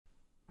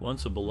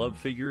Once a beloved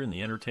figure in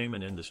the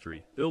entertainment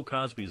industry, Bill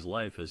Cosby's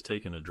life has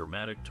taken a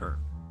dramatic turn.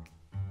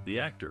 The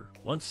actor,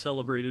 once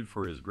celebrated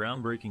for his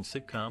groundbreaking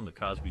sitcom The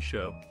Cosby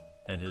Show,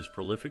 and his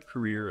prolific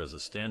career as a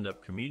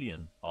stand-up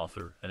comedian,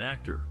 author, and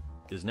actor,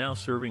 is now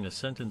serving a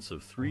sentence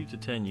of 3 to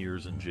 10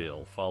 years in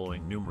jail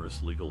following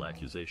numerous legal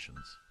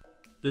accusations.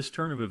 This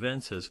turn of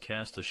events has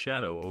cast a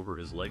shadow over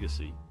his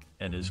legacy,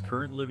 and his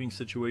current living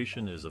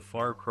situation is a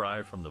far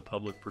cry from the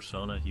public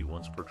persona he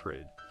once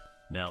portrayed.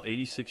 Now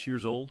 86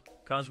 years old,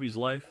 Cosby's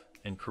life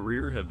and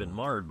career have been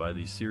marred by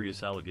these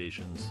serious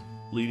allegations,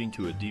 leading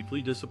to a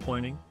deeply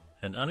disappointing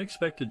and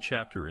unexpected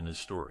chapter in his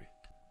story.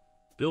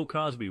 Bill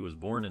Cosby was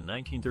born in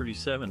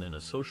 1937 in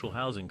a social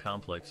housing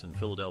complex in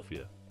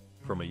Philadelphia.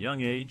 From a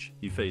young age,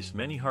 he faced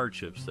many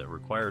hardships that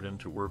required him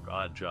to work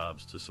odd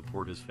jobs to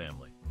support his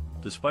family.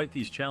 Despite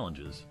these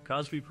challenges,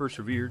 Cosby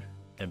persevered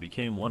and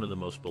became one of the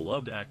most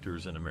beloved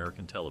actors in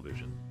American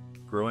television.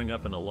 Growing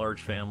up in a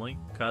large family,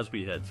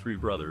 Cosby had 3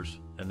 brothers,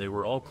 and they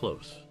were all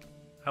close.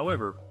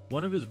 However,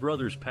 one of his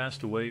brothers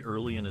passed away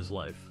early in his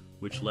life,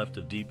 which left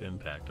a deep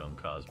impact on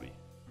Cosby.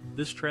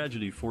 This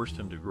tragedy forced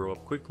him to grow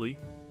up quickly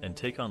and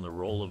take on the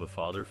role of a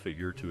father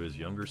figure to his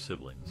younger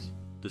siblings.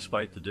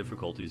 Despite the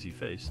difficulties he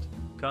faced,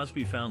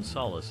 Cosby found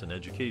solace in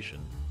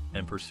education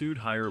and pursued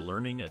higher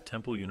learning at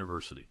Temple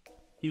University.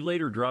 He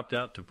later dropped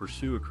out to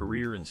pursue a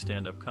career in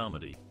stand-up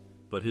comedy,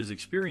 but his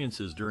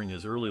experiences during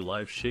his early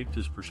life shaped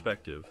his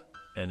perspective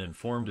and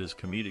informed his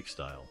comedic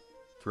style.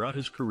 Throughout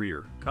his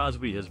career,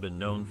 Cosby has been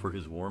known for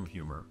his warm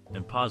humor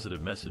and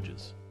positive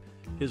messages.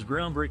 His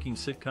groundbreaking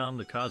sitcom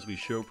The Cosby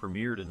Show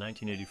premiered in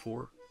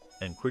 1984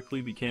 and quickly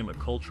became a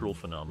cultural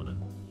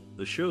phenomenon.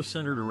 The show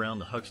centered around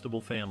the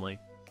Huxtable family,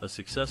 a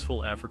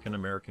successful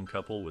African-American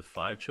couple with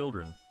 5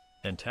 children,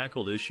 and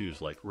tackled issues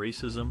like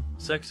racism,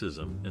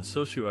 sexism, and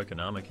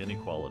socioeconomic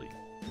inequality.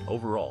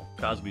 Overall,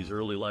 Cosby's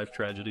early life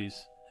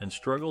tragedies and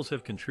struggles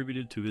have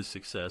contributed to his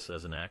success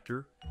as an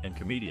actor and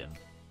comedian.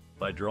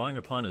 By drawing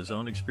upon his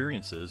own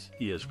experiences,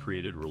 he has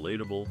created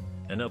relatable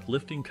and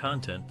uplifting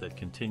content that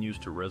continues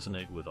to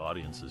resonate with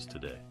audiences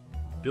today.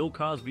 Bill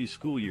Cosby's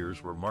school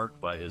years were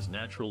marked by his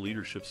natural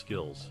leadership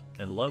skills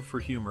and love for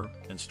humor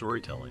and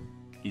storytelling.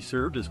 He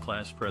served as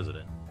class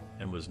president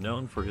and was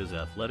known for his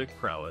athletic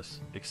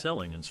prowess,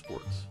 excelling in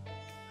sports.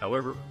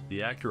 However,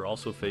 the actor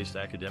also faced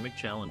academic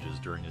challenges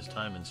during his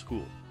time in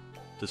school.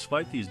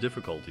 Despite these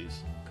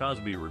difficulties,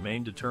 Cosby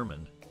remained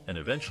determined and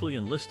eventually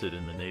enlisted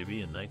in the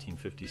Navy in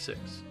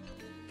 1956.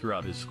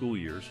 Throughout his school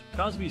years,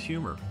 Cosby's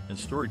humor and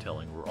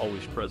storytelling were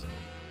always present.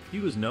 He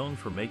was known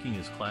for making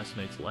his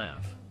classmates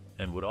laugh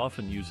and would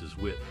often use his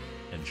wit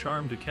and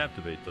charm to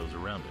captivate those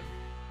around him.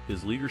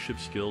 His leadership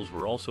skills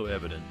were also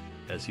evident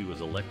as he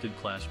was elected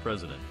class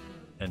president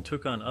and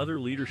took on other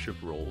leadership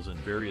roles in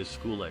various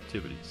school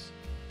activities.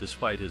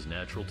 Despite his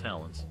natural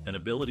talents and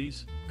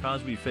abilities,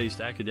 Cosby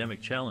faced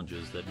academic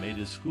challenges that made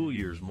his school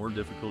years more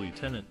difficult.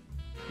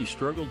 He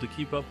struggled to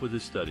keep up with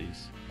his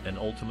studies and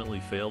ultimately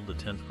failed the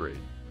 10th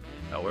grade.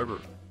 However,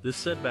 this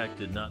setback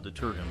did not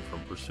deter him from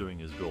pursuing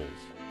his goals.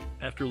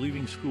 After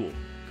leaving school,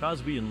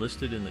 Cosby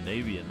enlisted in the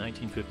Navy in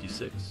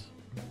 1956.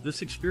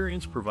 This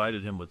experience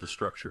provided him with the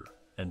structure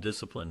and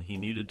discipline he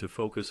needed to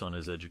focus on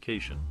his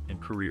education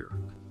and career.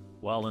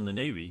 While in the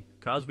Navy,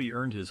 Cosby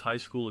earned his high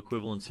school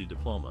equivalency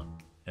diploma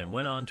and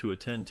went on to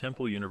attend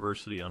Temple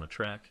University on a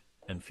track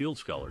and field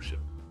scholarship.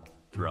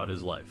 Throughout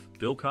his life,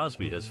 Bill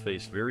Cosby has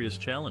faced various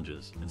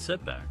challenges and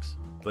setbacks,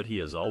 but he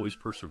has always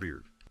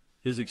persevered.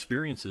 His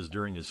experiences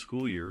during his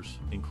school years,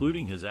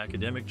 including his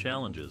academic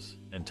challenges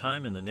and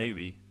time in the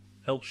Navy,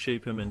 helped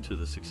shape him into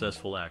the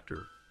successful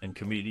actor and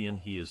comedian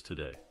he is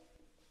today.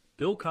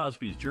 Bill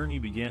Cosby's journey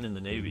began in the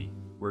Navy,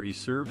 where he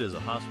served as a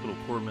hospital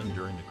corpsman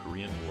during the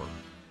Korean War.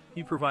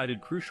 He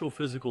provided crucial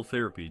physical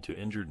therapy to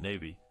injured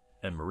Navy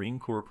and Marine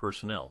Corps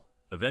personnel,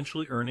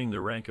 eventually earning the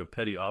rank of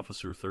Petty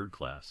Officer 3rd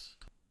Class.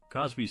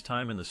 Cosby's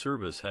time in the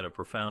service had a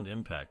profound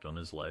impact on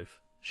his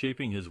life,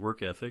 shaping his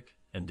work ethic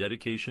and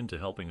dedication to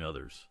helping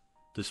others.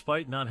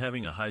 Despite not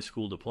having a high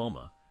school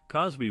diploma,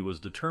 Cosby was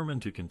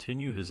determined to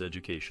continue his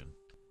education.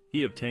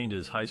 He obtained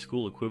his high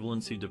school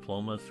equivalency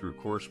diploma through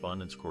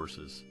correspondence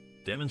courses,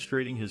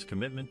 demonstrating his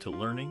commitment to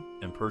learning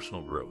and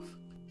personal growth.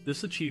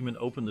 This achievement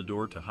opened the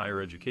door to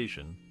higher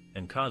education,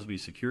 and Cosby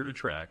secured a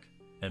track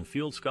and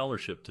field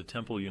scholarship to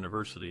Temple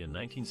University in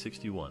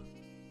 1961.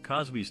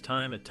 Cosby's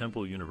time at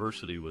Temple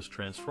University was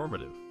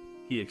transformative.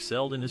 He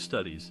excelled in his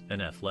studies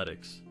and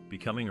athletics,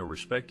 becoming a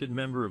respected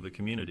member of the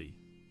community.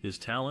 His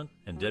talent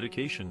and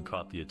dedication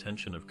caught the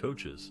attention of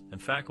coaches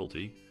and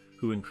faculty,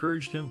 who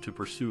encouraged him to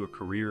pursue a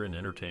career in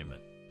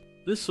entertainment.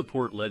 This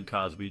support led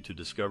Cosby to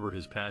discover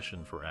his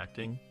passion for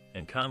acting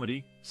and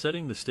comedy,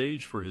 setting the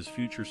stage for his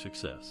future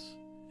success.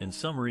 In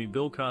summary,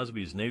 Bill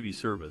Cosby's Navy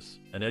service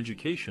and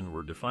education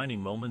were defining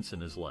moments in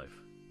his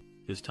life.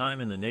 His time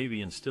in the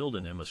Navy instilled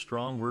in him a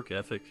strong work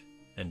ethic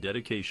and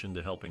dedication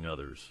to helping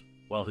others,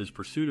 while his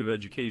pursuit of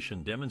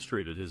education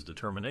demonstrated his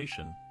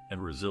determination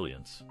and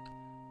resilience.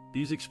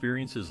 These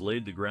experiences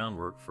laid the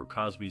groundwork for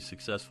Cosby's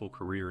successful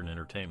career in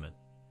entertainment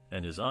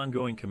and his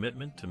ongoing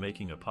commitment to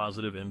making a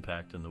positive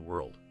impact in the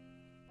world.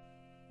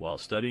 While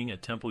studying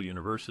at Temple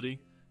University,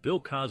 Bill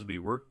Cosby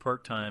worked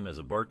part-time as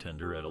a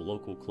bartender at a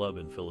local club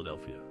in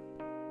Philadelphia.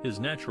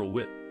 His natural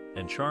wit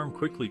and charm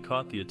quickly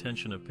caught the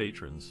attention of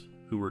patrons,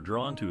 who were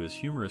drawn to his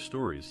humorous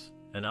stories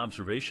and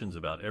observations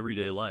about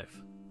everyday life.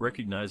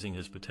 Recognizing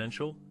his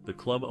potential, the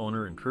club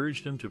owner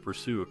encouraged him to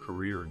pursue a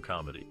career in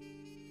comedy.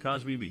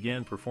 Cosby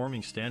began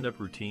performing stand-up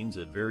routines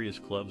at various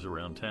clubs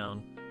around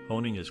town,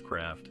 honing his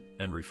craft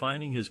and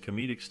refining his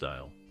comedic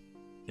style.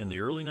 In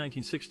the early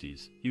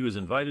 1960s, he was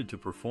invited to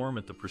perform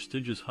at the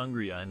prestigious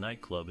Hungry Eye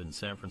nightclub in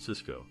San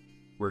Francisco,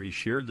 where he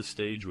shared the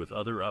stage with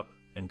other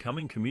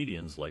up-and-coming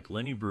comedians like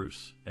Lenny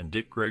Bruce and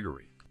Dick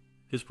Gregory.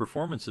 His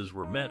performances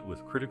were met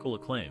with critical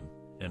acclaim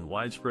and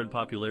widespread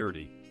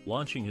popularity,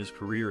 launching his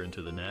career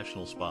into the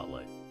national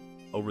spotlight.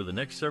 Over the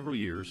next several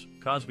years,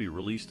 Cosby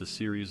released a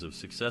series of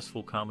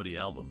successful comedy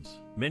albums,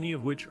 many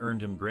of which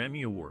earned him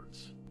Grammy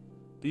Awards.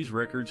 These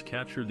records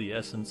captured the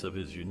essence of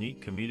his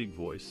unique comedic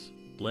voice,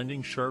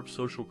 blending sharp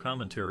social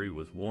commentary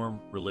with warm,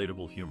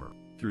 relatable humor.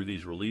 Through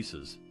these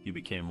releases, he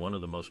became one of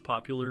the most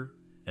popular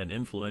and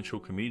influential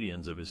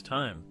comedians of his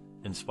time,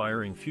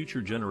 inspiring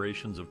future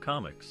generations of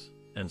comics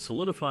and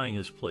solidifying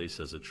his place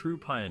as a true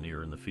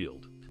pioneer in the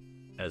field.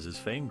 As his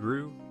fame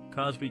grew,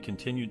 Cosby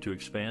continued to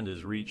expand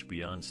his reach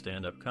beyond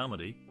stand-up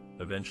comedy,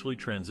 eventually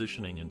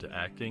transitioning into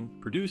acting,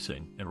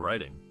 producing, and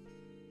writing.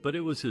 But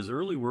it was his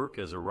early work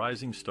as a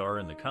rising star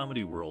in the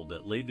comedy world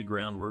that laid the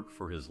groundwork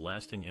for his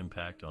lasting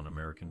impact on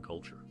American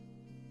culture.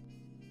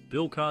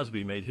 Bill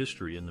Cosby made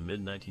history in the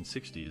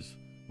mid-1960s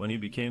when he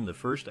became the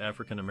first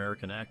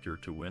African-American actor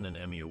to win an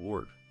Emmy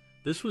Award.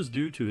 This was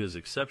due to his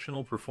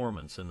exceptional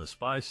performance in the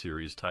spy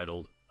series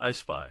titled I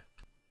Spy.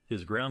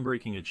 His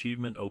groundbreaking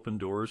achievement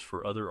opened doors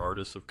for other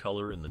artists of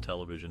color in the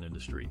television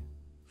industry.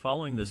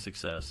 Following this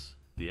success,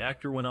 the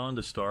actor went on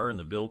to star in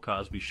The Bill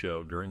Cosby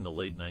Show during the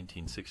late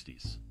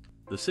 1960s.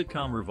 The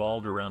sitcom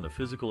revolved around a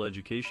physical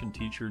education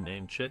teacher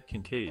named Chet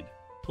Kincaid,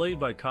 played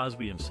by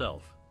Cosby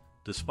himself.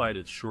 Despite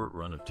its short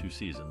run of 2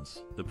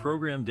 seasons, the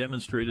program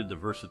demonstrated the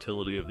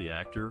versatility of the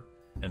actor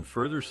and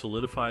further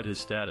solidified his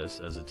status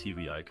as a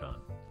TV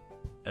icon.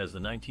 As the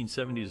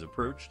 1970s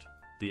approached,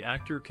 the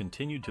actor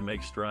continued to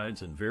make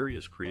strides in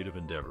various creative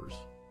endeavors.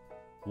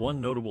 One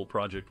notable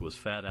project was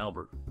Fat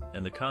Albert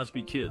and the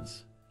Cosby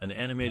Kids, an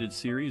animated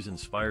series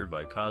inspired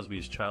by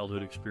Cosby's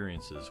childhood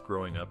experiences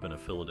growing up in a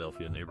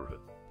Philadelphia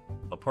neighborhood.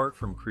 Apart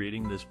from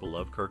creating this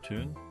beloved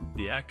cartoon,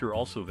 the actor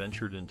also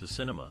ventured into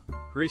cinema,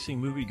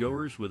 gracing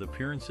moviegoers with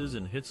appearances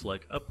in hits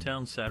like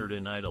Uptown Saturday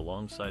Night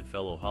alongside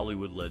fellow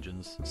Hollywood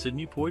legends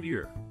Sidney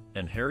Poitier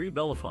and Harry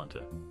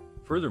Belafonte.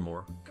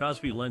 Furthermore,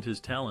 Cosby lent his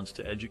talents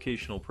to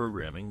educational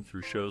programming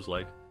through shows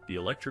like The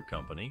Electric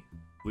Company,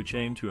 which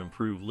aimed to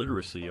improve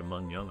literacy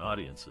among young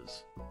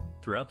audiences.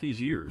 Throughout these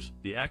years,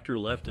 the actor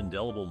left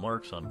indelible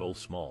marks on both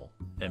small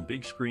and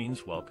big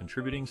screens while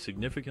contributing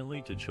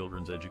significantly to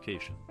children's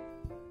education.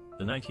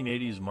 The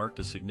 1980s marked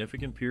a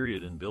significant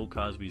period in Bill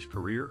Cosby's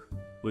career,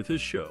 with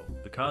his show,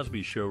 The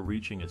Cosby Show,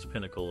 reaching its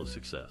pinnacle of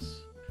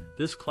success.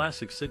 This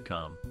classic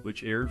sitcom,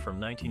 which aired from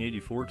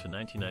 1984 to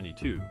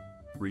 1992,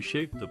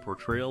 reshaped the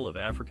portrayal of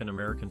African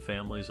American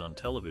families on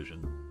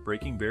television,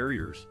 breaking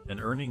barriers and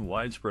earning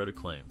widespread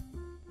acclaim.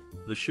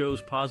 The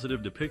show's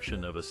positive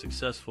depiction of a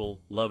successful,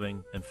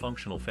 loving, and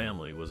functional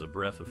family was a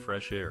breath of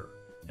fresh air,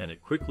 and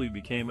it quickly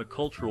became a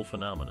cultural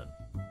phenomenon.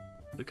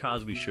 The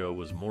Cosby Show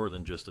was more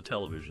than just a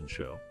television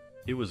show.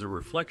 It was a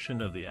reflection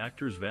of the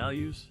actor's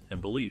values and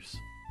beliefs.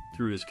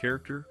 Through his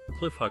character,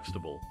 Cliff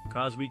Huxtable,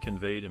 Cosby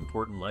conveyed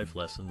important life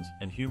lessons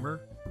and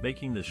humor,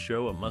 making this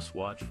show a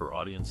must-watch for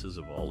audiences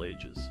of all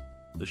ages.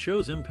 The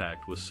show's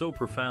impact was so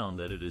profound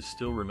that it is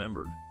still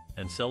remembered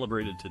and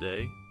celebrated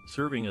today,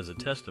 serving as a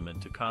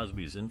testament to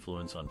Cosby's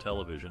influence on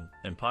television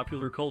and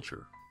popular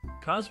culture.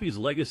 Cosby's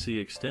legacy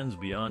extends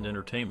beyond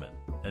entertainment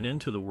and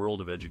into the world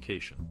of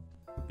education.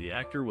 The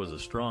actor was a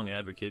strong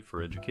advocate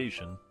for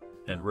education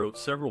and wrote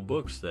several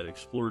books that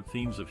explored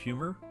themes of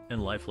humor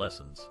and life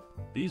lessons.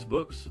 These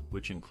books,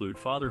 which include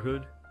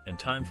Fatherhood and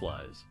Time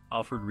Flies,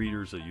 offered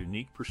readers a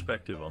unique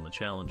perspective on the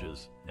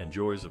challenges and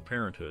joys of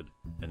parenthood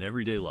and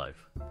everyday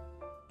life.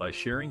 By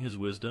sharing his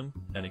wisdom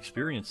and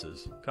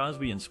experiences,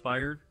 Cosby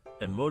inspired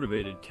and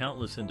motivated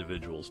countless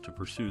individuals to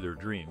pursue their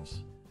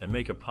dreams and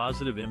make a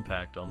positive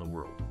impact on the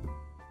world.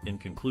 In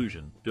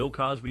conclusion, Bill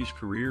Cosby's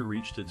career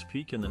reached its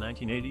peak in the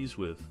 1980s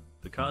with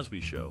The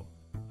Cosby Show,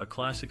 a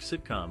classic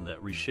sitcom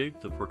that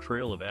reshaped the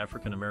portrayal of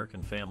African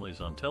American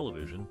families on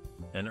television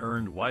and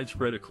earned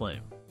widespread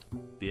acclaim.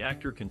 The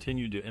actor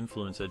continued to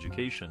influence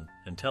education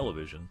and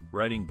television,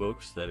 writing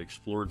books that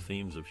explored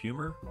themes of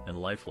humor and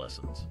life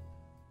lessons.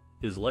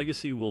 His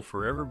legacy will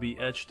forever be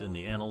etched in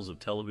the annals of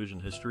television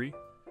history,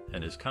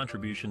 and his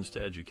contributions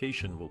to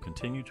education will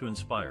continue to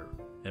inspire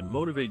and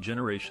motivate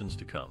generations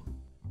to come.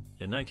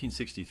 In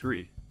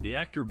 1963, the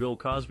actor Bill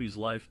Cosby's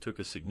life took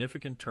a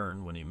significant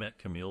turn when he met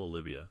Camille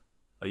Olivia.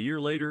 A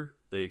year later,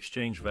 they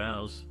exchanged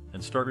vows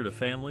and started a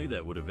family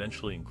that would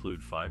eventually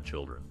include 5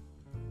 children.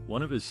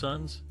 One of his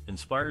sons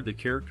inspired the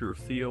character of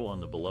Theo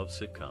on the beloved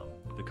sitcom,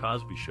 The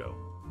Cosby Show.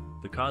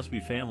 The Cosby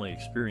family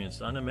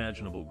experienced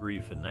unimaginable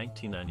grief in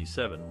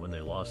 1997 when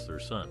they lost their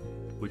son,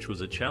 which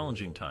was a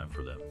challenging time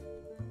for them.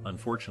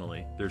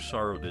 Unfortunately, their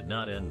sorrow did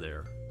not end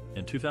there.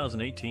 In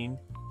 2018,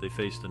 they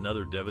faced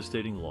another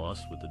devastating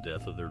loss with the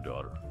death of their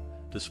daughter.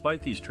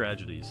 Despite these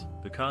tragedies,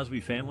 the Cosby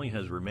family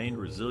has remained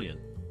resilient,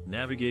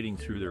 navigating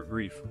through their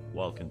grief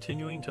while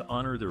continuing to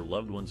honor their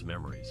loved ones'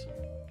 memories.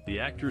 The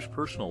actor's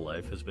personal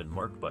life has been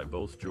marked by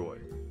both joy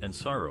and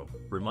sorrow,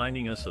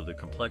 reminding us of the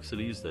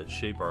complexities that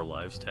shape our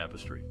lives'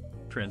 tapestry.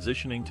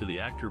 Transitioning to the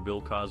actor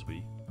Bill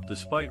Cosby,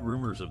 despite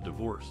rumors of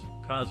divorce,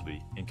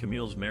 Cosby and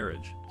Camille's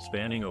marriage,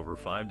 spanning over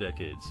 5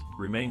 decades,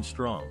 remained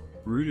strong,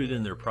 rooted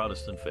in their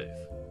Protestant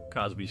faith.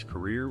 Cosby's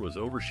career was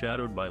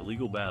overshadowed by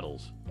legal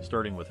battles,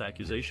 starting with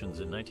accusations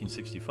in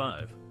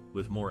 1965,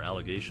 with more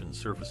allegations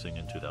surfacing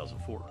in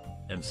 2004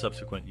 and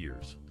subsequent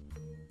years.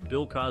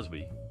 Bill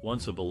Cosby,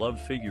 once a beloved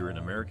figure in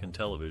American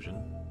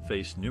television,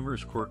 faced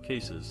numerous court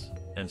cases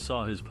and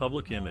saw his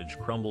public image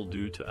crumble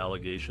due to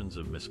allegations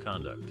of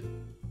misconduct.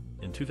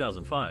 In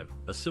 2005,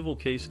 a civil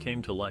case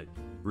came to light,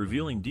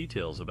 revealing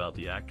details about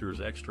the actor's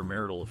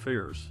extramarital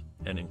affairs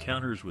and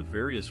encounters with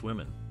various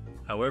women.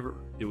 However,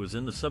 it was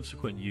in the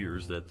subsequent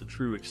years that the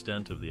true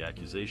extent of the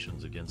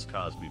accusations against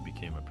Cosby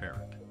became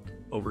apparent.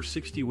 Over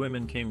 60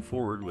 women came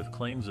forward with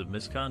claims of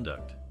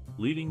misconduct,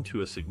 leading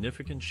to a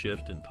significant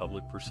shift in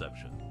public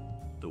perception.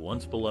 The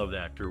once beloved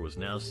actor was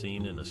now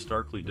seen in a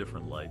starkly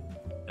different light,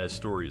 as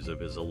stories of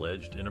his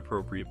alleged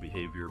inappropriate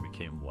behavior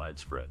became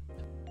widespread.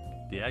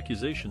 The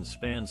accusations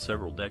spanned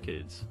several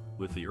decades,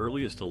 with the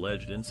earliest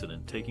alleged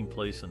incident taking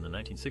place in the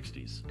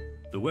 1960s.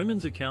 The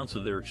women's accounts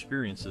of their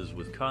experiences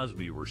with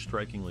Cosby were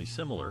strikingly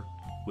similar,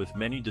 with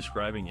many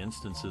describing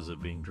instances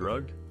of being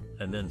drugged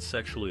and then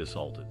sexually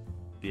assaulted.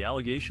 The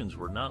allegations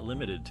were not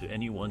limited to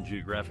any one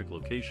geographic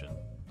location,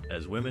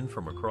 as women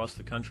from across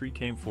the country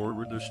came forward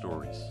with their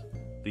stories.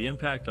 The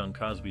impact on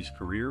Cosby's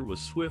career was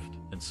swift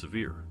and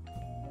severe.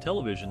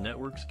 Television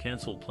networks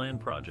canceled planned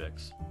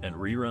projects, and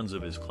reruns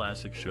of his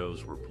classic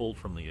shows were pulled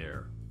from the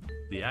air.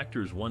 The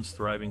actor's once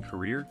thriving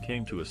career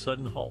came to a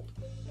sudden halt,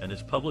 and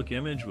his public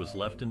image was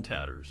left in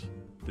tatters.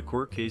 The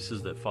court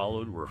cases that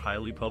followed were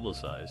highly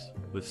publicized,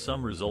 with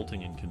some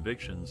resulting in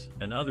convictions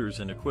and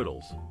others in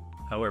acquittals.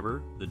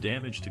 However, the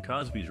damage to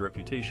Cosby's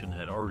reputation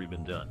had already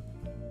been done.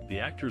 The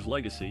actor's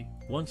legacy,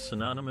 once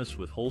synonymous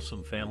with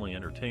wholesome family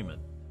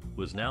entertainment,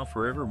 was now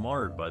forever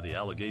marred by the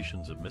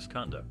allegations of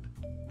misconduct.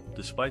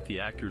 Despite the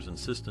actor's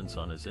insistence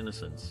on his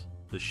innocence,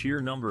 the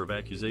sheer number of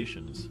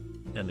accusations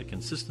and the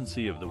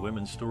consistency of the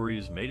women's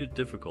stories made it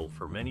difficult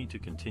for many to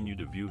continue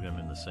to view him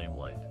in the same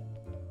light.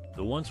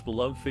 The once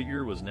beloved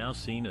figure was now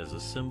seen as a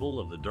symbol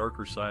of the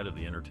darker side of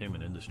the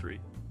entertainment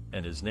industry,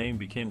 and his name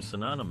became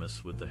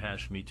synonymous with the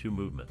 #MeToo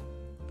movement.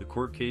 The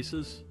court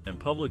cases and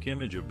public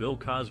image of Bill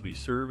Cosby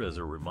serve as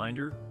a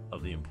reminder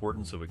of the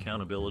importance of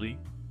accountability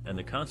and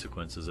the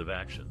consequences of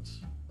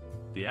actions.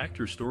 The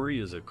actor's story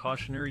is a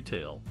cautionary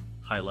tale,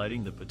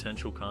 highlighting the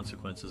potential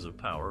consequences of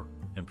power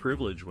and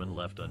privilege when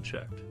left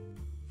unchecked.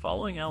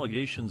 Following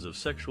allegations of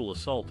sexual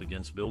assault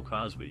against Bill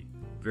Cosby,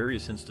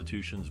 various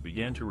institutions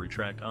began to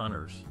retract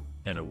honors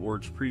and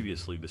awards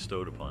previously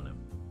bestowed upon him.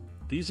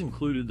 These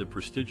included the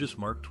prestigious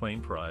Mark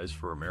Twain Prize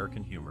for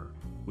American Humor,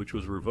 which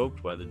was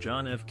revoked by the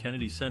John F.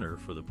 Kennedy Center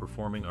for the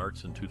Performing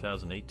Arts in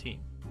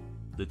 2018.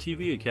 The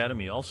TV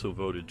Academy also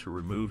voted to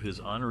remove his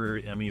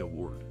honorary Emmy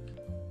Award.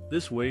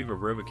 This wave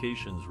of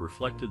revocations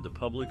reflected the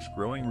public's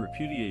growing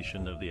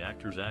repudiation of the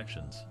actor's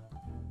actions.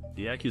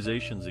 The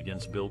accusations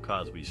against Bill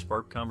Cosby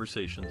sparked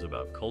conversations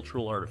about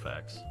cultural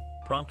artifacts,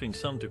 prompting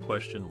some to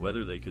question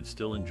whether they could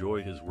still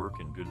enjoy his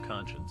work in good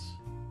conscience.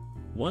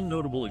 One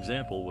notable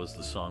example was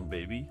the song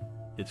Baby,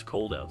 It's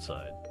Cold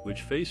Outside,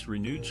 which faced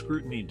renewed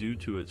scrutiny due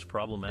to its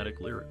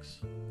problematic lyrics.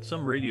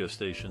 Some radio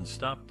stations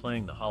stopped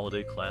playing the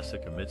holiday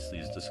classic amidst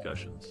these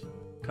discussions.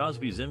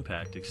 Cosby's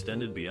impact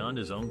extended beyond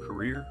his own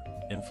career,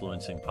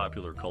 influencing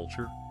popular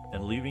culture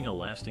and leaving a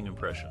lasting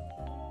impression.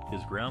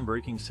 His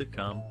groundbreaking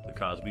sitcom, The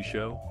Cosby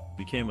Show,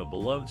 became a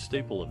beloved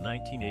staple of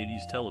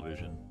 1980s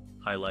television,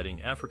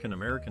 highlighting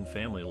African-American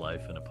family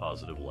life in a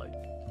positive light.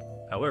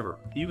 However,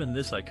 even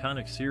this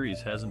iconic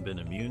series hasn't been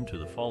immune to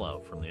the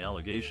fallout from the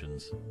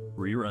allegations.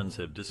 Reruns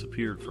have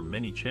disappeared from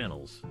many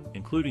channels,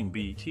 including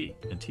BET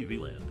and TV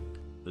Land.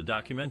 The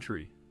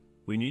documentary,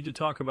 We Need to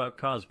Talk About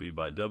Cosby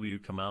by W.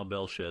 Kamau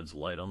Bell sheds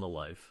light on the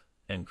life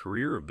and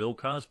career of Bill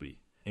Cosby,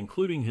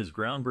 including his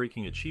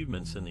groundbreaking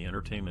achievements in the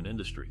entertainment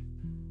industry.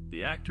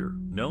 The actor,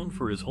 known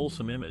for his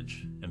wholesome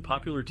image and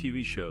popular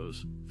TV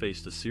shows,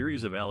 faced a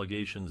series of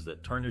allegations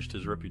that tarnished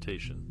his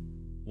reputation.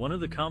 One of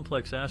the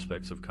complex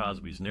aspects of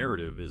Cosby's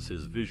narrative is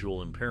his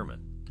visual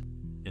impairment.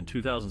 In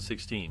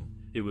 2016,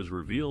 it was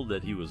revealed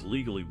that he was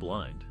legally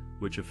blind,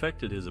 which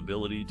affected his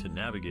ability to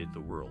navigate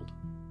the world.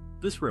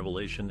 This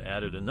revelation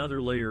added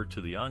another layer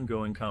to the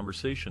ongoing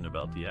conversation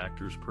about the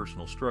actor's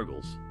personal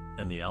struggles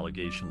and the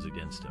allegations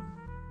against him.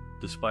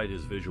 Despite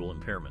his visual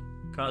impairment,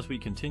 Cosby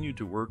continued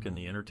to work in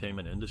the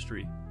entertainment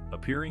industry,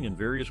 appearing in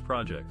various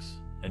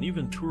projects, and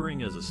even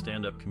touring as a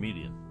stand-up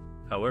comedian.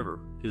 However,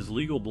 His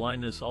legal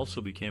blindness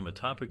also became a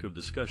topic of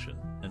discussion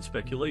and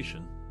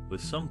speculation,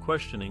 with some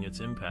questioning its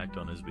impact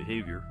on his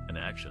behavior and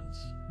actions.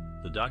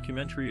 The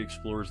documentary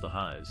explores the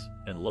highs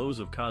and lows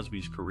of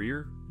Cosby's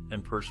career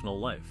and personal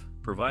life,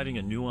 providing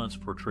a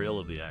nuanced portrayal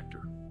of the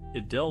actor.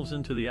 It delves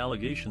into the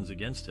allegations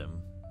against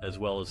him, as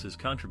well as his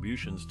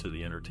contributions to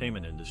the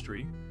entertainment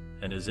industry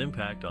and his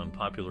impact on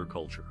popular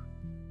culture.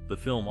 The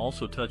film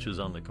also touches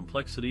on the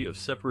complexity of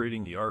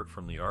separating the art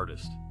from the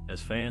artist,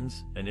 as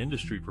fans and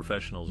industry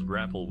professionals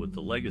grapple with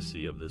the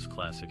legacy of this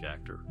classic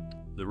actor.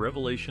 The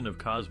revelation of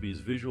Cosby's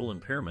visual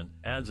impairment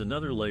adds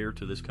another layer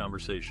to this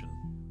conversation,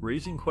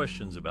 raising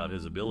questions about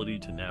his ability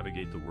to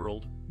navigate the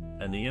world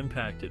and the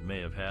impact it may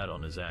have had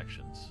on his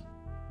actions.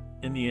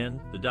 In the end,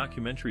 the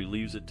documentary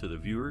leaves it to the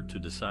viewer to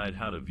decide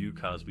how to view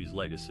Cosby's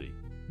legacy,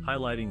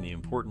 highlighting the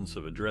importance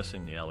of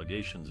addressing the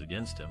allegations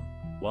against him,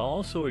 while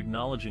also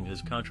acknowledging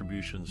his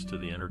contributions to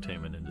the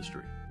entertainment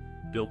industry.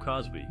 Bill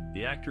Cosby,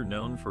 the actor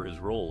known for his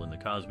role in The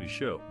Cosby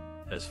Show,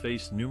 has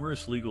faced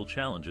numerous legal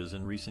challenges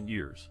in recent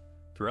years.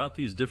 Throughout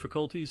these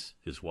difficulties,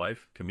 his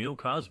wife, Camille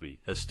Cosby,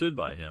 has stood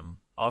by him,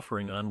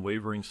 offering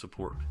unwavering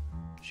support.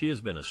 She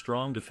has been a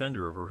strong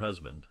defender of her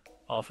husband,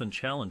 often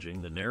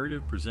challenging the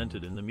narrative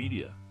presented in the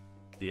media.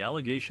 The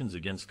allegations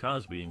against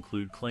Cosby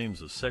include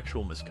claims of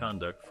sexual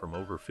misconduct from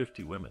over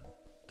 50 women.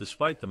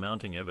 Despite the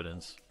mounting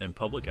evidence and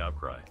public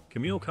outcry,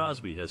 Camille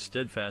Cosby has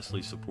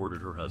steadfastly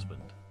supported her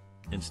husband.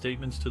 In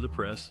statements to the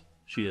press,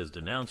 she has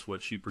denounced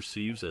what she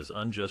perceives as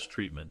unjust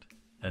treatment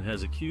and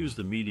has accused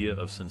the media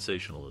of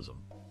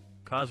sensationalism.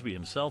 Cosby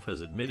himself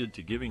has admitted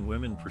to giving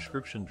women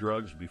prescription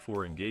drugs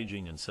before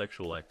engaging in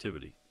sexual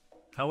activity.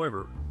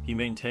 However, he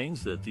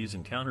maintains that these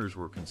encounters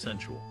were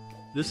consensual.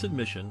 This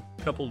admission,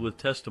 coupled with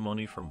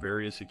testimony from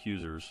various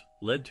accusers,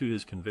 led to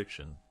his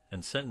conviction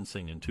and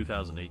sentencing in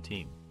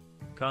 2018.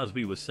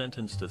 Cosby was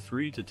sentenced to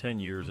 3 to 10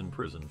 years in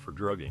prison for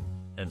drugging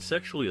and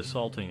sexually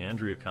assaulting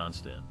Andrea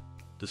Constand.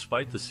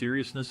 Despite the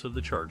seriousness of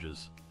the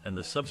charges and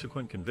the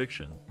subsequent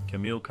conviction,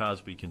 Camille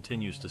Cosby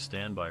continues to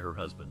stand by her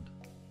husband.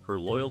 Her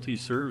loyalty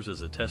serves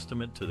as a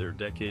testament to their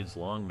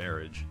decades-long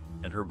marriage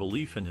and her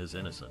belief in his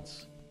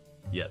innocence.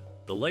 Yet,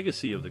 the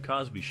legacy of The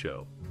Cosby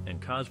Show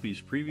and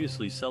Cosby's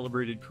previously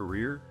celebrated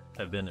career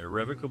have been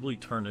irrevocably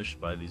tarnished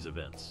by these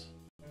events.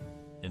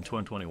 In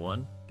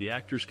 2021, the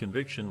actor's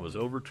conviction was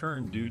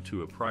overturned due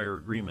to a prior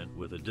agreement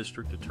with a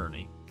district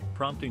attorney,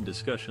 prompting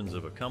discussions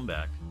of a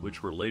comeback,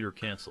 which were later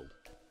canceled.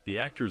 The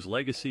actor's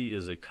legacy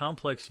is a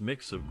complex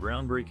mix of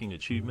groundbreaking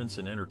achievements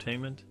in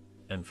entertainment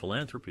and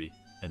philanthropy,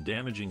 and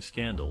damaging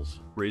scandals,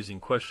 raising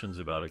questions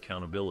about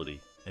accountability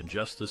and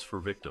justice for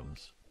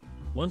victims.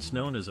 Once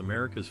known as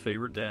America's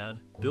favorite dad,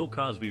 Bill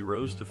Cosby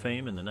rose to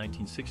fame in the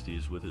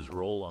 1960s with his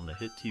role on the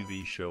hit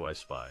TV show I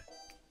Spy.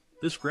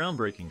 This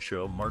groundbreaking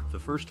show marked the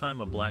first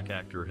time a black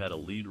actor had a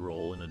lead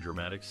role in a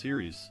dramatic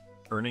series,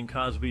 earning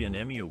Cosby an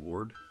Emmy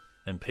Award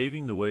and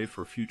paving the way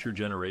for future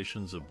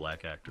generations of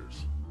black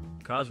actors.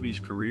 Cosby's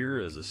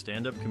career as a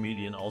stand-up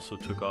comedian also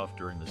took off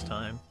during this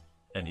time,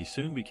 and he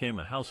soon became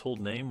a household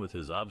name with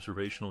his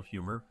observational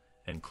humor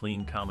and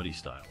clean comedy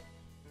style.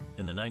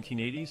 In the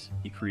 1980s,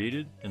 he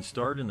created and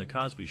starred in The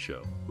Cosby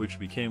Show, which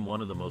became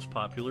one of the most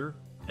popular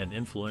and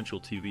influential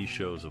TV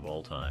shows of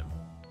all time.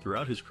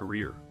 Throughout his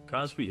career,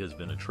 Cosby has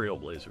been a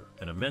trailblazer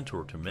and a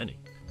mentor to many.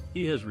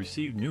 He has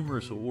received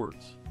numerous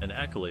awards and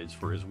accolades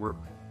for his work,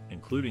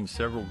 including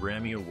several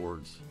Grammy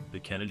Awards, the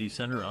Kennedy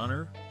Center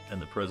Honor,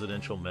 and the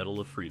Presidential Medal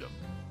of Freedom.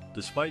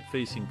 Despite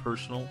facing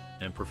personal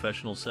and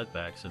professional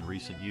setbacks in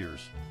recent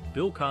years,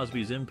 Bill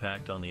Cosby's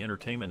impact on the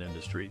entertainment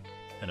industry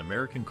and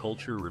American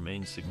culture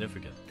remains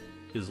significant.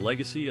 His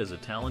legacy as a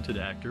talented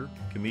actor,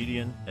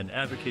 comedian, and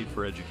advocate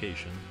for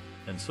education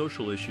and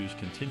social issues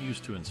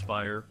continues to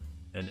inspire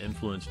and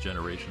influence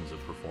generations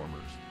of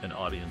performers and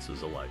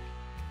audiences alike.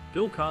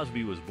 Bill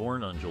Cosby was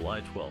born on July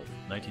 12,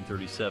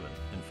 1937,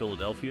 in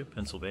Philadelphia,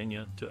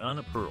 Pennsylvania, to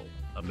Anna Pearl,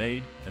 a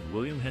maid, and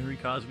William Henry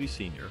Cosby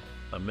Sr.,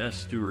 a mess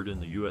steward in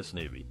the U.S.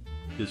 Navy.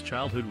 His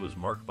childhood was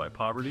marked by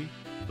poverty,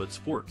 but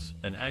sports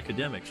and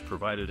academics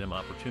provided him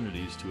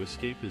opportunities to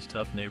escape his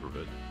tough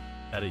neighborhood.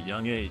 At a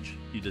young age,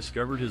 he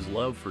discovered his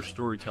love for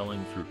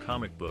storytelling through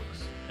comic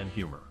books and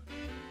humor.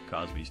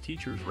 Cosby's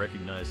teachers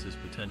recognized his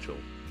potential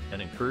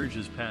and encouraged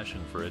his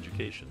passion for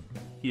education.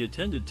 He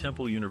attended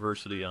Temple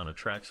University on a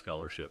track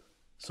scholarship,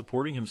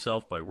 supporting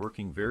himself by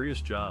working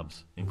various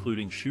jobs,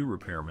 including shoe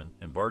repairman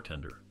and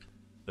bartender.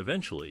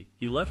 Eventually,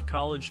 he left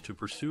college to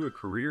pursue a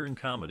career in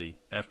comedy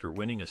after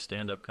winning a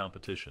stand-up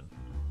competition.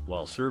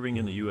 While serving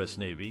in the U.S.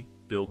 Navy,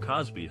 Bill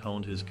Cosby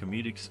honed his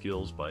comedic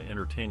skills by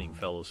entertaining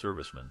fellow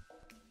servicemen.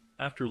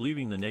 After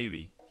leaving the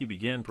Navy, he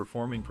began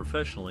performing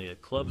professionally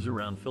at clubs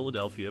around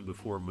Philadelphia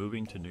before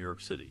moving to New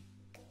York City.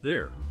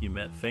 There, he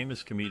met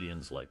famous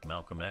comedians like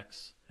Malcolm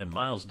X and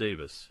Miles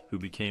Davis, who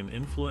became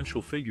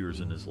influential figures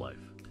in his life.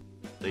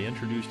 They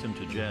introduced him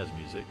to jazz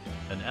music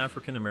and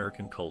African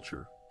American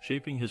culture,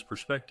 shaping his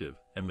perspective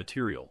and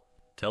material.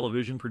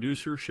 Television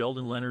producer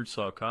Sheldon Leonard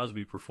saw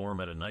Cosby perform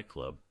at a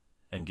nightclub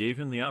and gave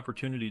him the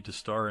opportunity to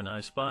star in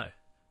I Spy.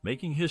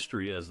 making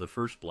history as the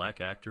first black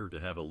actor to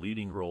have a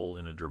leading role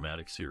in a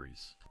dramatic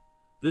series.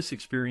 This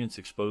experience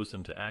exposed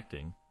him to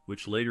acting,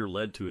 which later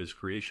led to his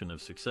creation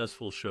of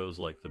successful shows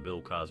like The Bill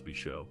Cosby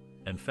Show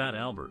and Fat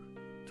Albert.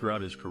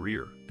 Throughout his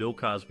career, Bill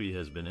Cosby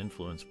has been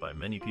influenced by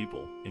many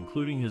people,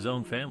 including his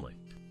own family.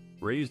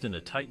 Raised in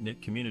a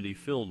tight-knit community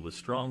filled with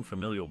strong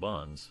familial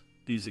bonds,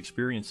 these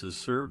experiences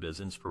served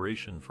as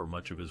inspiration for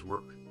much of his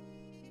work.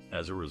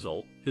 As a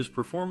result, his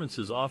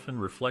performances often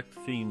reflect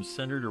themes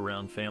centered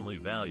around family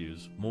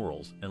values,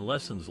 morals, and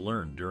lessons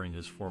learned during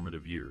his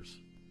formative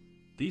years.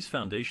 These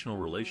foundational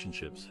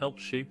relationships helped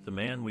shape the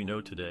man we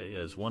know today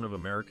as one of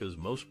America's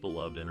most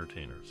beloved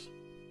entertainers.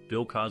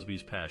 Bill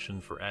Cosby's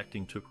passion for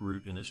acting took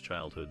root in his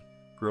childhood,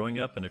 growing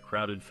up in a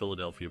crowded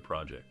Philadelphia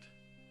project.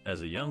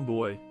 As a young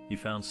boy, he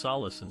found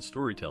solace in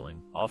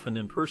storytelling, often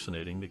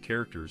impersonating the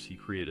characters he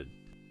created.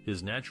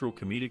 His natural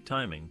comedic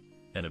timing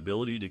and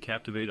ability to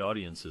captivate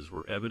audiences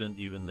were evident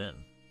even then.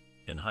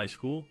 In high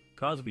school,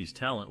 Cosby's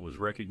talent was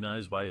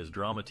recognized by his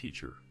drama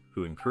teacher,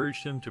 who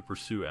encouraged him to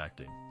pursue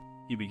acting.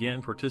 He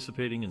began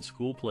participating in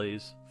school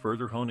plays,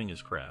 further honing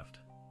his craft.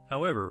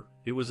 However,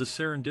 it was a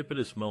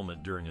serendipitous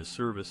moment during his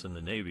service in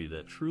the Navy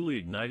that truly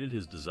ignited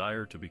his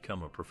desire to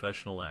become a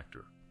professional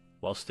actor.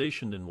 While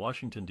stationed in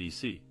Washington,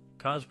 D.C.,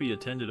 Cosby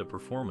attended a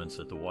performance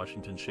at the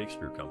Washington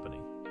Shakespeare Company.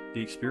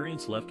 The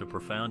experience left a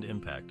profound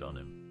impact on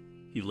him.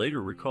 He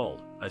later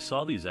recalled, "I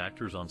saw these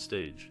actors on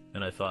stage,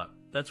 and I thought,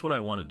 that's what I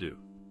want to do."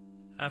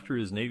 After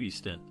his Navy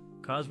stint,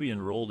 Cosby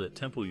enrolled at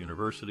Temple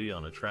University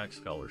on a track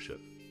scholarship.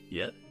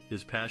 Yet,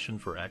 his passion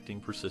for acting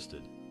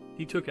persisted.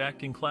 He took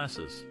acting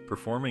classes,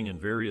 performing in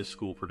various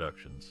school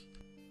productions.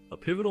 A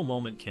pivotal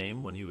moment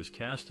came when he was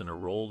cast in a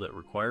role that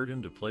required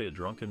him to play a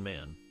drunken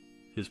man.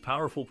 His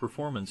powerful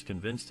performance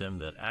convinced him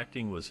that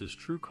acting was his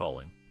true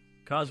calling.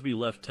 Cosby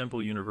left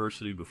Temple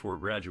University before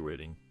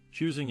graduating,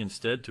 choosing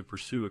instead to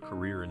pursue a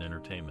career in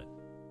entertainment.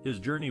 His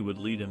journey would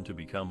lead him to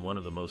become one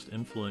of the most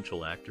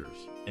influential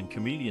actors and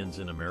comedians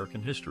in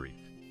American history.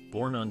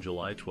 Born on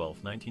July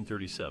 12,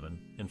 1937,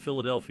 in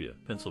Philadelphia,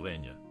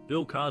 Pennsylvania,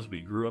 Bill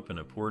Cosby grew up in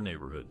a poor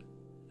neighborhood.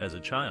 As a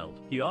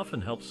child, he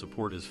often helped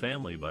support his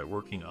family by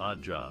working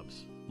odd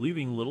jobs,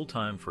 leaving little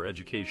time for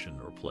education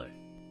or play.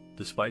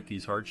 Despite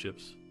these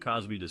hardships,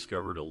 Cosby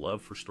discovered a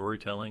love for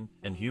storytelling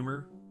and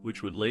humor,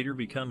 which would later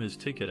become his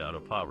ticket out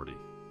of poverty.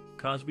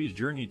 Cosby's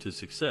journey to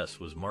success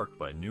was marked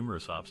by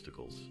numerous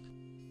obstacles.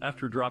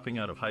 After dropping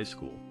out of high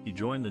school, he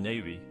joined the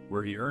Navy,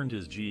 where he earned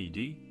his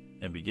GED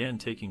and began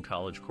taking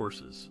college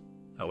courses.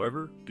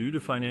 However, due to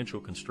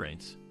financial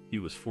constraints, he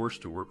was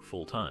forced to work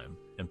full-time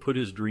and put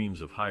his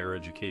dreams of higher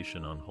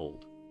education on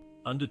hold.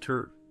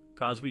 Undeterred,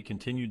 Cosby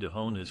continued to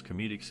hone his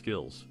comedic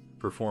skills,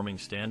 performing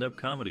stand-up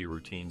comedy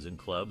routines in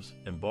clubs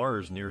and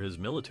bars near his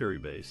military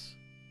base.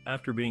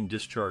 After being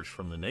discharged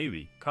from the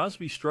Navy,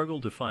 Cosby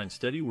struggled to find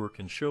steady work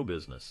in show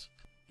business.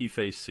 He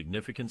faced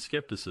significant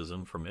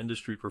skepticism from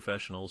industry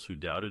professionals who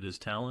doubted his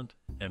talent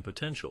and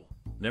potential.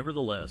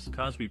 Nevertheless,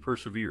 Cosby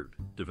persevered,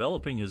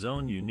 developing his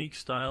own unique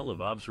style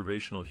of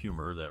observational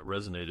humor that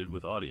resonated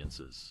with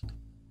audiences.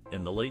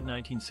 In the late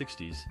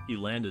 1960s, he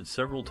landed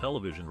several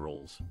television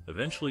roles,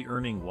 eventually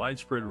earning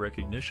widespread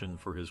recognition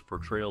for his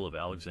portrayal of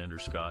Alexander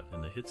Scott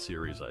in the hit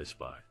series I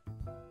Spy.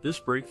 This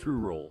breakthrough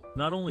role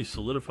not only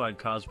solidified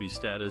Cosby's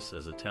status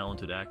as a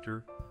talented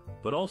actor,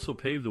 but also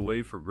paved the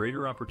way for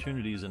greater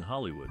opportunities in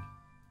Hollywood.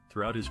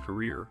 Throughout his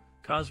career,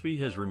 Cosby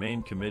has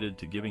remained committed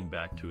to giving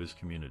back to his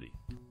community.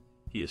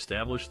 He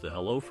established the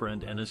Hello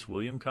Friend Ennis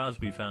William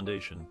Cosby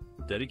Foundation,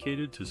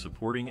 dedicated to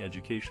supporting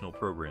educational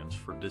programs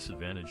for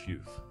disadvantaged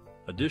youth.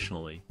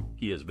 Additionally,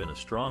 he has been a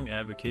strong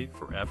advocate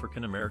for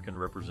African American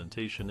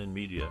representation in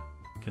media,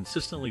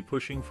 consistently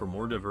pushing for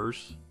more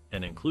diverse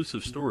and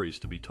inclusive stories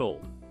to be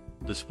told.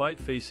 Despite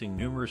facing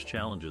numerous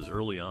challenges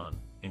early on,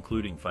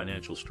 including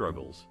financial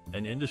struggles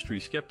and industry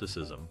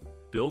skepticism,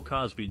 Bill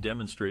Cosby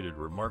demonstrated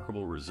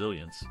remarkable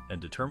resilience and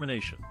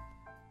determination.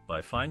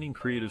 By finding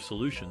creative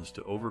solutions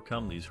to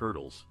overcome these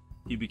hurdles,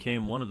 he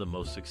became one of the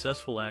most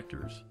successful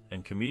actors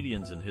and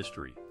comedians in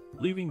history,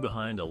 leaving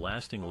behind a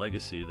lasting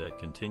legacy that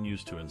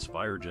continues to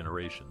inspire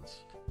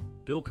generations.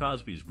 Bill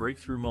Cosby's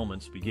breakthrough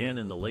moments began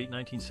in the late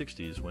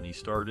 1960s when he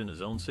starred in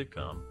his own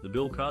sitcom, The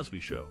Bill Cosby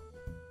Show.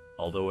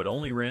 Although it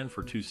only ran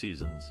for 2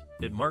 seasons,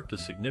 it marked a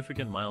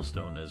significant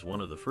milestone as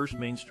one of the first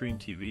mainstream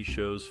TV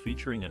shows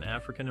featuring an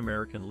African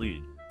American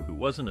lead who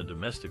wasn't a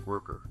domestic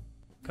worker.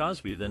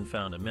 Cosby then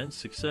found immense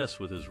success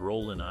with his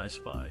role in I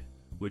Spy,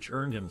 which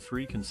earned him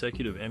 3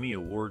 consecutive Emmy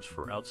Awards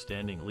for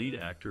Outstanding Lead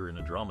Actor in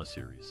a Drama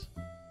Series.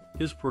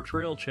 His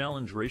portrayal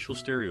challenged racial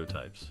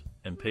stereotypes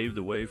and paved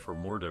the way for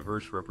more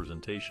diverse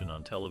representation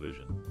on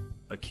television.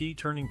 A key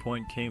turning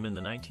point came in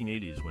the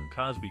 1980s when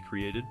Cosby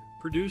created,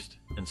 produced,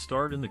 and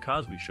starred in The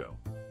Cosby Show.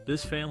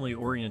 This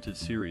family-oriented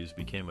series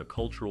became a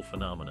cultural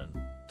phenomenon,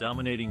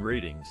 dominating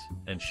ratings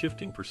and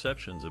shifting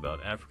perceptions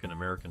about African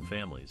American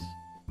families.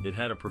 It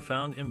had a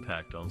profound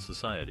impact on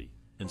society,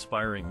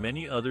 inspiring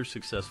many other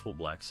successful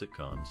black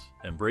sitcoms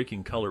and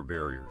breaking color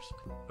barriers.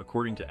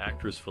 According to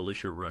actress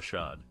Felicia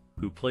Rashad,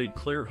 who played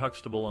Claire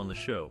Huxtable on the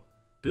show,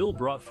 Bill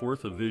brought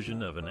forth a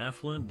vision of an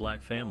affluent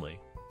black family,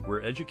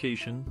 where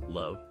education,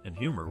 love, and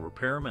humor were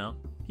paramount.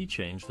 He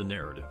changed the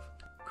narrative.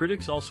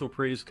 Critics also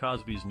praised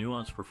Cosby's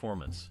nuanced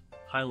performance,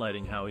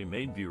 highlighting how he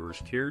made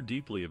viewers care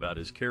deeply about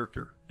his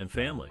character and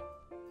family.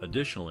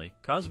 Additionally,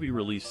 Cosby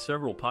released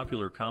several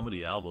popular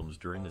comedy albums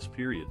during this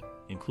period,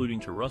 including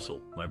To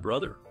Russell, My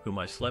Brother, Whom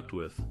I Slept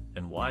With,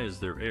 and Why Is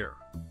There Air?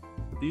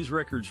 These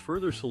records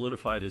further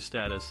solidified his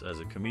status as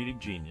a comedic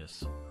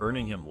genius,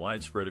 earning him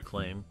widespread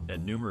acclaim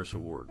and numerous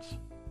awards.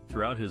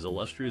 Throughout his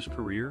illustrious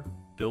career,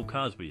 Bill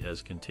Cosby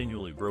has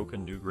continually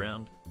broken new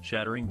ground,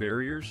 shattering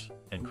barriers,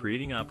 and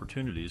creating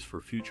opportunities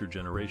for future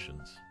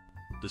generations.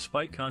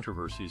 Despite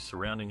controversies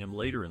surrounding him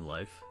later in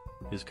life,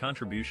 his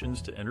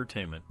contributions to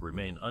entertainment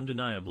remain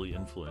undeniably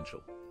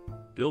influential.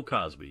 Bill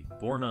Cosby,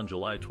 born on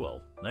July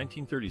 12,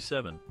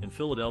 1937, in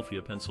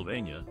Philadelphia,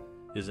 Pennsylvania,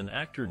 is an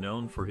actor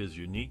known for his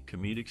unique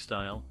comedic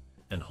style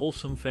and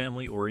wholesome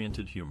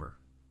family-oriented humor.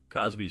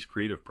 Cosby's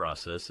creative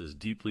process is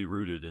deeply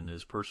rooted in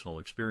his personal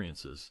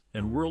experiences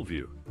and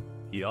worldview.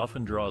 He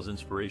often draws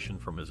inspiration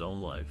from his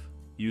own life,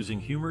 using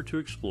humor to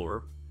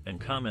explore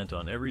and comment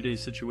on everyday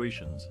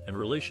situations and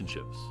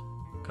relationships.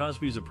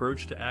 Cosby's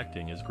approach to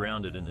acting is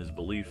grounded in his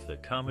belief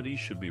that comedy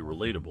should be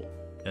relatable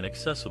and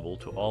accessible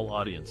to all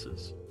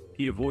audiences.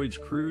 He avoids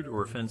crude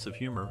or offensive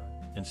humor,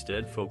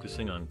 instead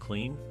focusing on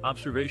clean,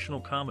 observational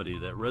comedy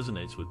that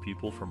resonates with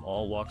people from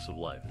all walks of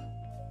life.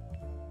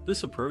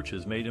 This approach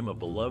has made him a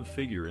beloved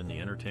figure in the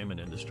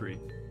entertainment industry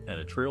and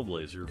a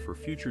trailblazer for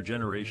future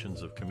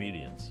generations of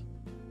comedians.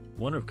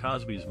 One of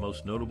Cosby's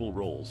most notable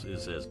roles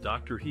is as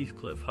Dr.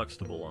 Heathcliff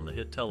Huxtable on the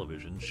hit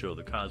television show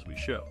The Cosby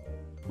Show,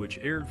 which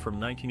aired from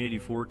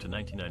 1984 to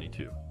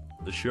 1992.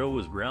 The show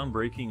was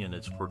groundbreaking in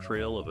its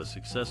portrayal of a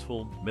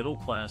successful,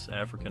 middle-class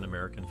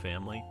African-American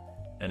family,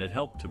 and it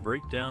helped to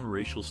break down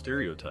racial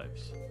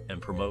stereotypes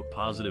and promote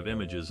positive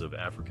images of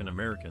African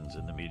Americans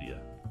in the media.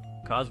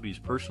 Cosby's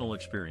personal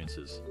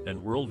experiences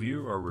and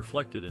worldview are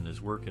reflected in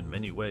his work in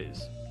many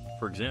ways.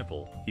 For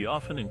example, he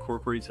often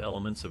incorporates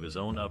elements of his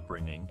own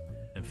upbringing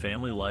and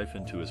family life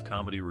into his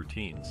comedy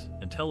routines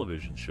and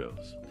television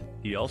shows.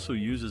 He also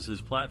uses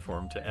his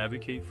platform to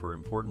advocate for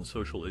important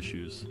social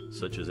issues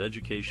such as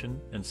education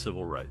and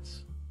civil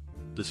rights.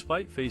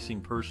 Despite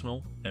facing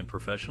personal and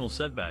professional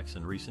setbacks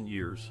in recent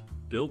years,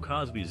 Bill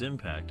Cosby's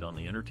impact on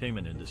the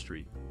entertainment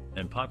industry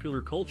and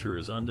popular culture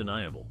is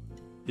undeniable.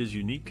 His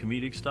unique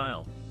comedic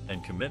style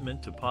and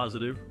commitment to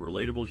positive,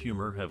 relatable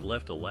humor have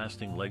left a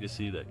lasting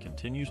legacy that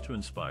continues to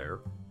inspire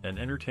and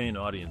entertain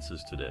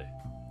audiences today.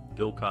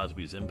 Bill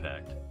Cosby's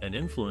impact and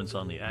influence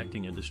on the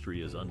acting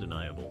industry is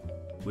undeniable.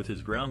 With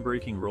his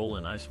groundbreaking role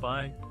in I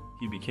Spy,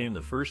 he became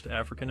the first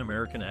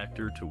African-American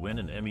actor to win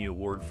an Emmy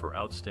Award for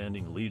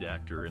Outstanding Lead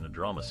Actor in a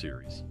Drama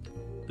Series.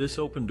 This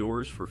opened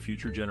doors for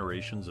future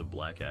generations of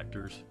black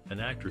actors and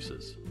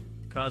actresses.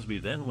 Cosby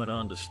then went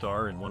on to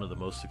star in one of the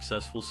most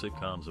successful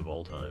sitcoms of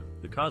all time,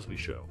 The Cosby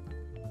Show.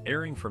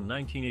 Airing from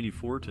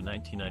 1984 to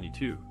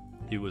 1992,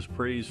 he was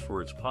praised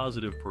for its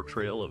positive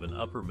portrayal of an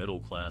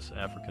upper-middle-class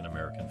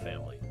African-American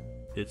family.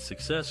 Its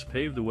success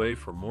paved the way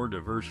for more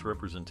diverse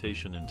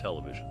representation in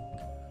television.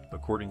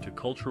 According to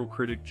cultural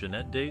critic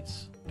Jeanette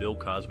Dates, Bill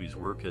Cosby's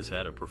work has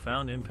had a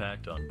profound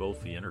impact on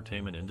both the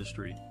entertainment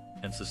industry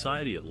and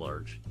society at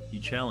large. He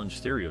challenged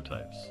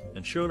stereotypes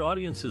and showed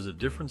audiences a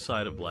different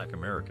side of Black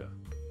America.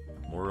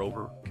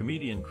 Moreover,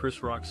 comedian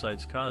Chris Rock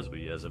cites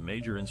Cosby as a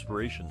major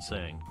inspiration,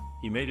 saying,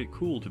 "He made it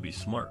cool to be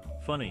smart,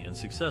 funny, and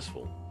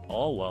successful,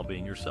 all while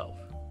being yourself."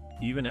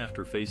 Even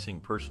after facing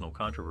personal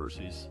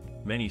controversies,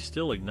 many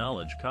still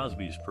acknowledge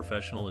Cosby's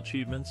professional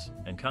achievements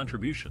and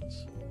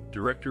contributions.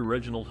 Director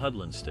Reginald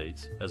Hudlin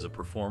states, "As a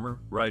performer,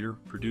 writer,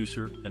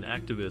 producer, and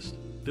activist,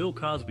 Bill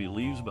Cosby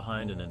leaves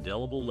behind an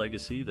indelible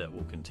legacy that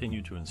will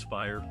continue to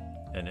inspire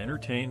and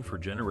entertain for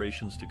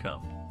generations to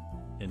come."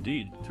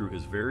 Indeed, through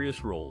his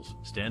various roles,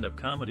 stand-up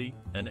comedy,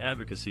 and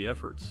advocacy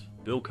efforts,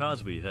 Bill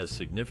Cosby has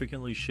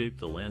significantly shaped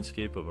the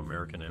landscape of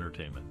American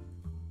entertainment.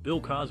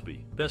 Bill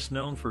Cosby, best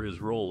known for his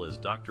role as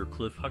Dr.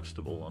 Cliff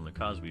Huxtable on The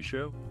Cosby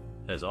Show,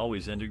 has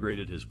always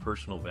integrated his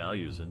personal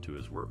values into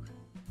his work.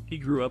 He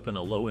grew up in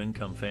a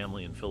low-income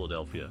family in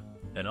Philadelphia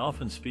and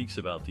often speaks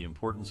about the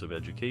importance of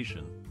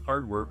education,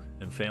 hard work,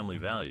 and family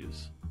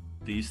values.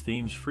 These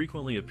themes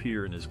frequently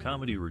appear in his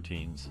comedy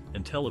routines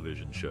and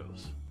television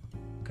shows.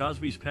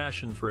 Cosby's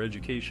passion for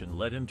education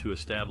led him to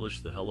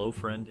establish the Hello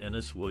Friend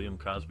Ennis William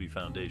Cosby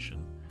Foundation,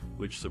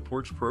 which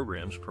supports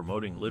programs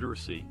promoting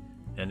literacy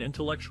and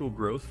intellectual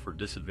growth for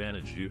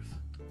disadvantaged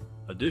youth.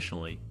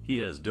 Additionally, he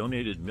has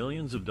donated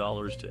millions of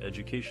dollars to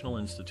educational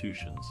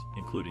institutions,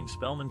 including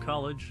Spelman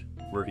College,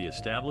 where he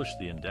established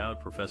the endowed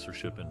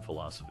professorship in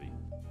philosophy.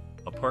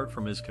 Apart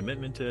from his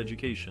commitment to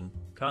education,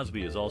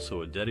 Cosby is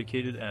also a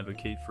dedicated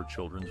advocate for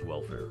children's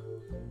welfare.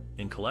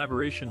 In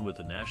collaboration with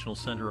the National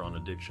Center on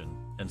Addiction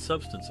and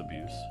Substance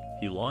Abuse,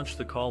 he launched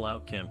the Call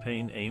Out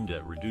campaign aimed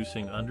at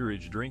reducing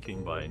underage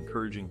drinking by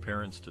encouraging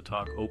parents to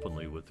talk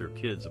openly with their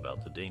kids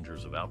about the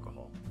dangers of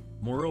alcohol.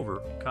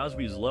 Moreover,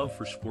 Cosby's love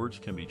for sports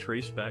can be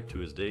traced back to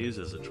his days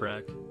as a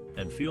track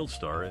and field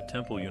star at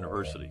Temple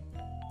University.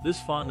 This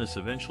fondness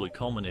eventually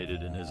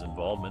culminated in his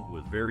involvement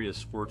with various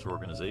sports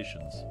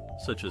organizations,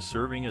 such as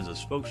serving as a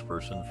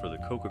spokesperson for the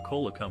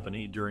Coca-Cola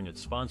Company during its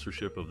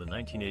sponsorship of the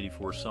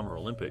 1984 Summer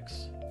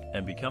Olympics,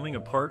 and becoming a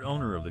part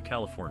owner of the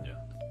California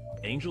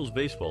Angels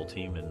baseball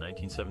team in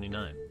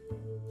 1979.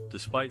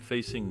 Despite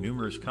facing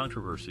numerous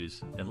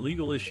controversies and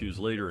legal issues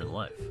later in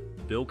life,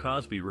 Bill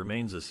Cosby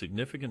remains a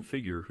significant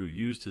figure who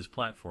used his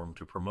platform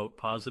to promote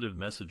positive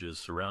messages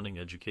surrounding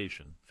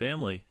education,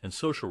 family, and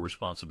social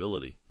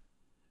responsibility.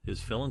 His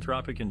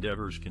philanthropic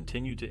endeavors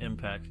continue to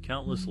impact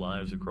countless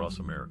lives across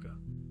America.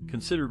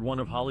 Considered one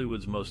of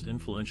Hollywood's most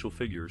influential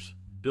figures,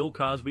 Bill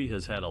Cosby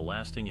has had a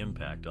lasting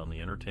impact on the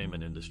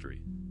entertainment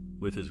industry.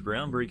 With his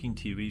groundbreaking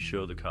TV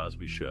show The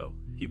Cosby Show,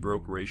 he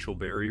broke racial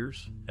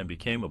barriers and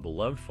became a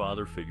beloved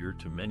father figure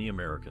to many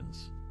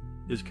Americans.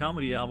 His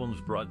comedy albums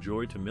brought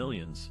joy to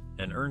millions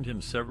and earned him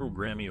several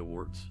Grammy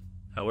Awards.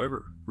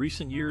 However,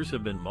 recent years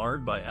have been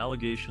marred by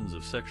allegations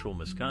of sexual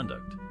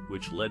misconduct,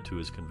 which led to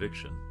his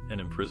conviction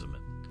and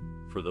imprisonment.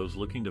 For those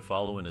looking to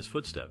follow in his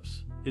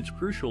footsteps, it's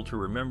crucial to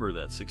remember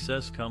that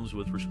success comes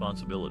with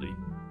responsibility.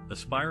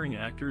 Aspiring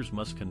actors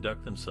must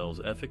conduct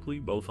themselves ethically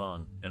both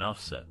on and off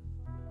set.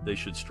 They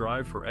should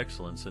strive for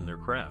excellence in their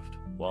craft,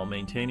 while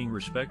maintaining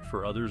respect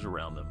for others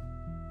around them.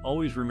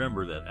 Always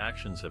remember that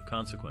actions have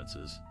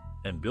consequences,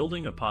 and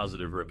building a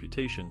positive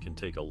reputation can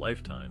take a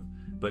lifetime,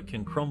 but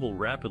can crumble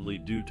rapidly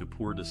due to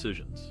poor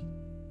decisions.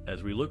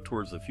 As we look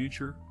towards the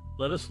future,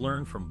 let us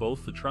learn from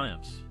both the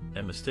triumphs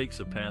and mistakes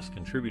of past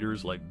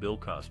contributors like Bill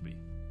Cosby.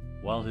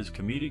 While his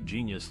comedic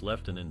genius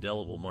left an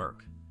indelible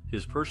mark,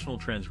 his personal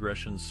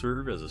transgressions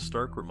serve as a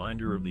stark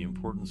reminder of the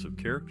importance of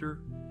character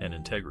and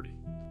integrity.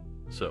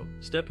 So,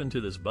 step into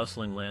this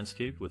bustling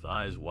landscape with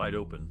eyes wide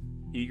open,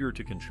 eager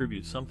to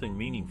contribute something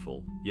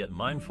meaningful, yet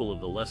mindful of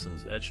the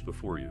lessons etched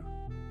before you.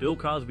 Bill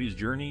Cosby's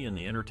journey in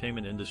the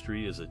entertainment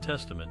industry is a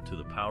testament to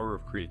the power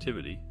of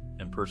creativity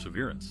and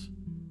perseverance.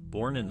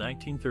 Born in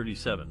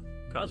 1937,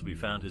 Cosby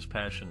found his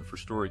passion for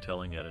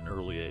storytelling at an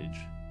early age,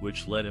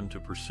 which led him to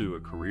pursue a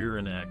career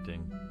in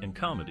acting and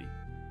comedy.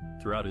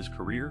 Throughout his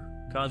career,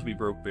 Cosby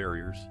broke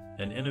barriers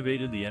and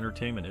innovated the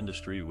entertainment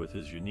industry with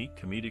his unique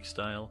comedic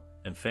style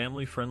and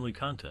family-friendly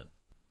content.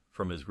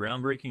 From his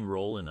groundbreaking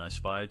role in I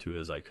Spy to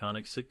his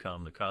iconic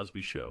sitcom The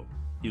Cosby Show,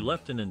 he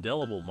left an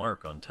indelible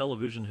mark on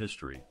television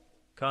history.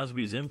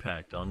 Cosby's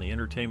impact on the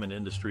entertainment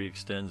industry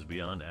extends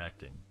beyond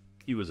acting.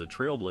 He was a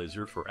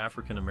trailblazer for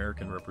African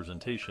American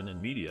representation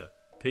in media,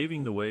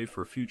 paving the way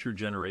for future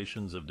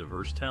generations of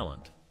diverse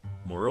talent.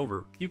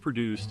 Moreover, he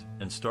produced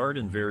and starred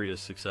in various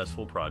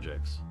successful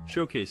projects,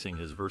 showcasing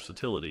his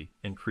versatility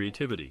and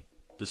creativity.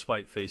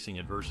 Despite facing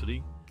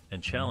adversity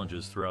and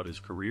challenges throughout his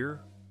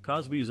career,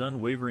 Cosby's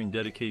unwavering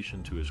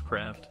dedication to his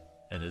craft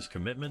and his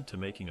commitment to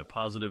making a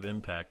positive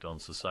impact on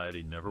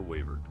society never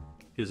wavered.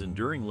 His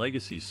enduring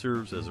legacy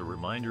serves as a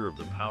reminder of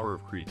the power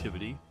of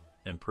creativity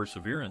and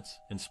perseverance,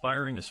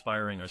 inspiring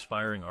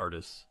aspiring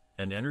artists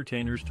and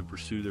entertainers to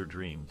pursue their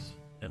dreams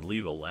and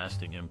leave a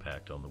lasting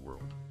impact on the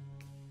world.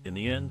 In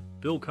the end,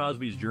 Bill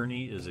Cosby's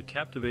journey is a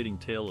captivating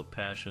tale of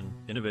passion,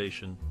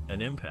 innovation,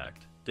 and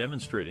impact,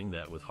 demonstrating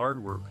that with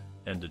hard work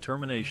and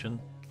determination,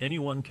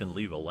 anyone can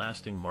leave a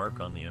lasting mark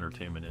on the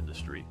entertainment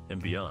industry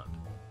and beyond.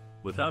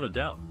 Without a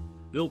doubt,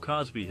 Bill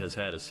Cosby has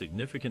had a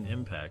significant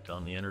impact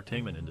on the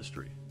entertainment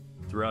industry.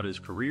 Throughout his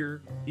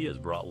career, he has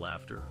brought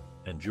laughter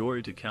and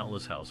joy to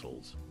countless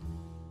households.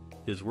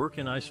 His work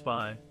in I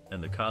Spy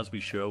and The Cosby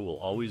Show will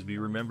always be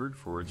remembered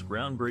for its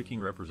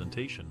groundbreaking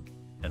representation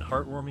and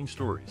heartwarming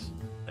stories.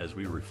 As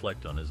we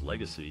reflect on his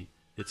legacy,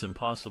 it's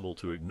impossible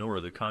to ignore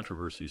the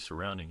controversies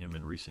surrounding him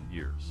in recent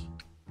years.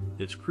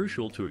 It's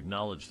crucial to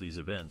acknowledge these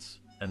events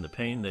and the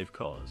pain they've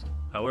caused.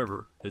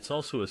 However, it's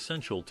also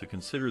essential to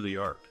consider the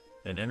art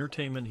and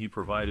entertainment he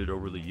provided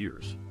over the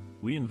years.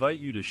 We invite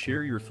you to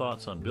share your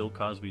thoughts on Bill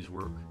Cosby's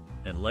work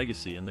and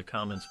legacy in the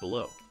comments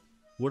below.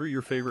 What are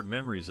your favorite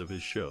memories of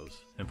his shows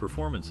and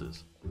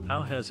performances?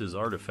 How has his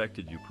art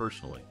affected you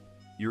personally?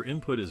 Your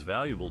input is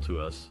valuable to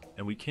us,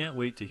 and we can't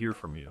wait to hear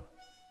from you.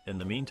 In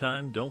the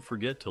meantime, don't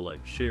forget to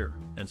like, share,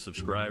 and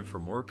subscribe for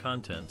more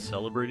content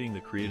celebrating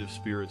the creative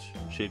spirits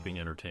shaping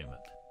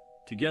entertainment.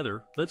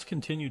 Together, let's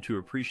continue to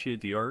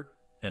appreciate the art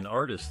and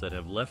artists that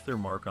have left their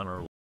mark on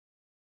our